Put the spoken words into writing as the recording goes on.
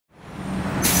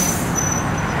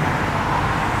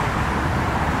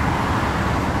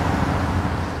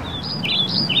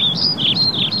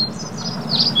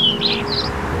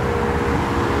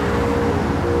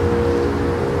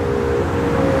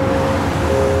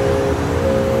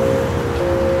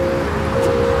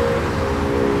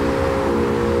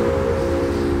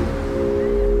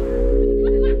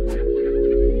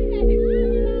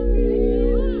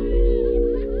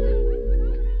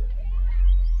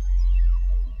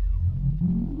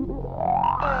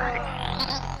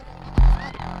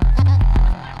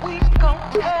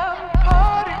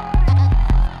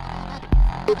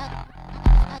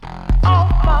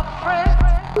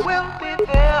will be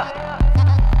there.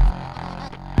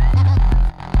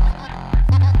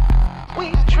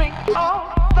 We drink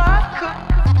all vodka.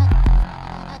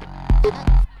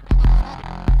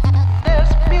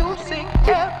 There's music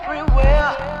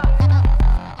everywhere.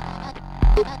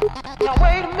 Now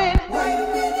wait a minute,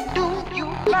 do you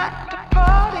like to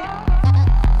party?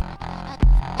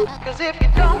 'Cause if you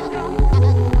don't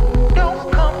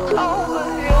come over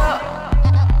here.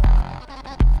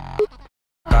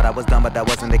 Thought I was done, but that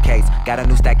wasn't the case. Got a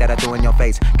new stack that I threw in your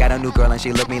face. Got a new girl and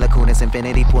she looked me Lacunas.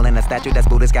 Infinity pool in a statue that's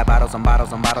Buddhist. Got bottles and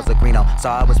bottles and bottles of Greeno.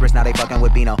 Saw I was rich, now they fucking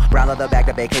with Beano. Brown leather bag,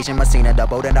 the vacation Messina. The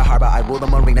boat in the harbor, I rule the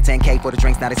marina. 10K for the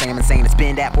drinks, now they say I'm insane. It's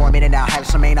been that for a minute now. Highly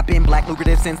Charmaine, I've been black,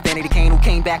 lucrative since Danny Kane. Who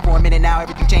came back for a minute now.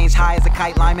 Everything changed, high as a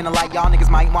kite. Lime in the light, y'all niggas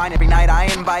might whine every night. I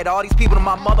invite all these people to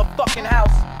my motherfucking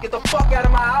house. Get the fuck out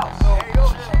of my house. Hey, yo,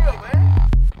 chill, man.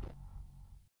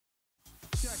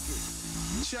 Check it,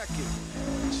 check it,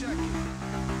 check it.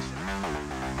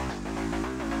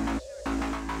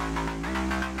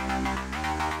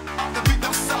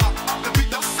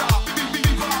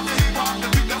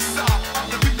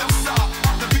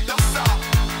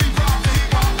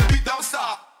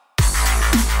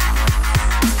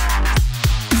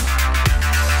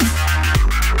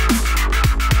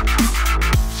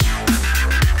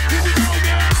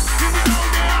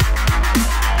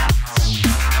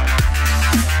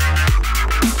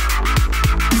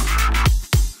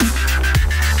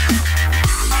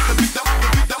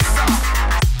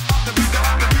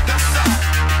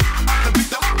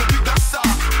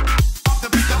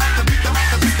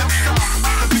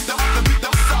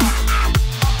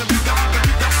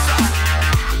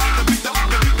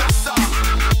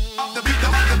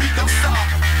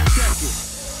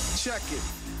 Check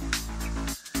it.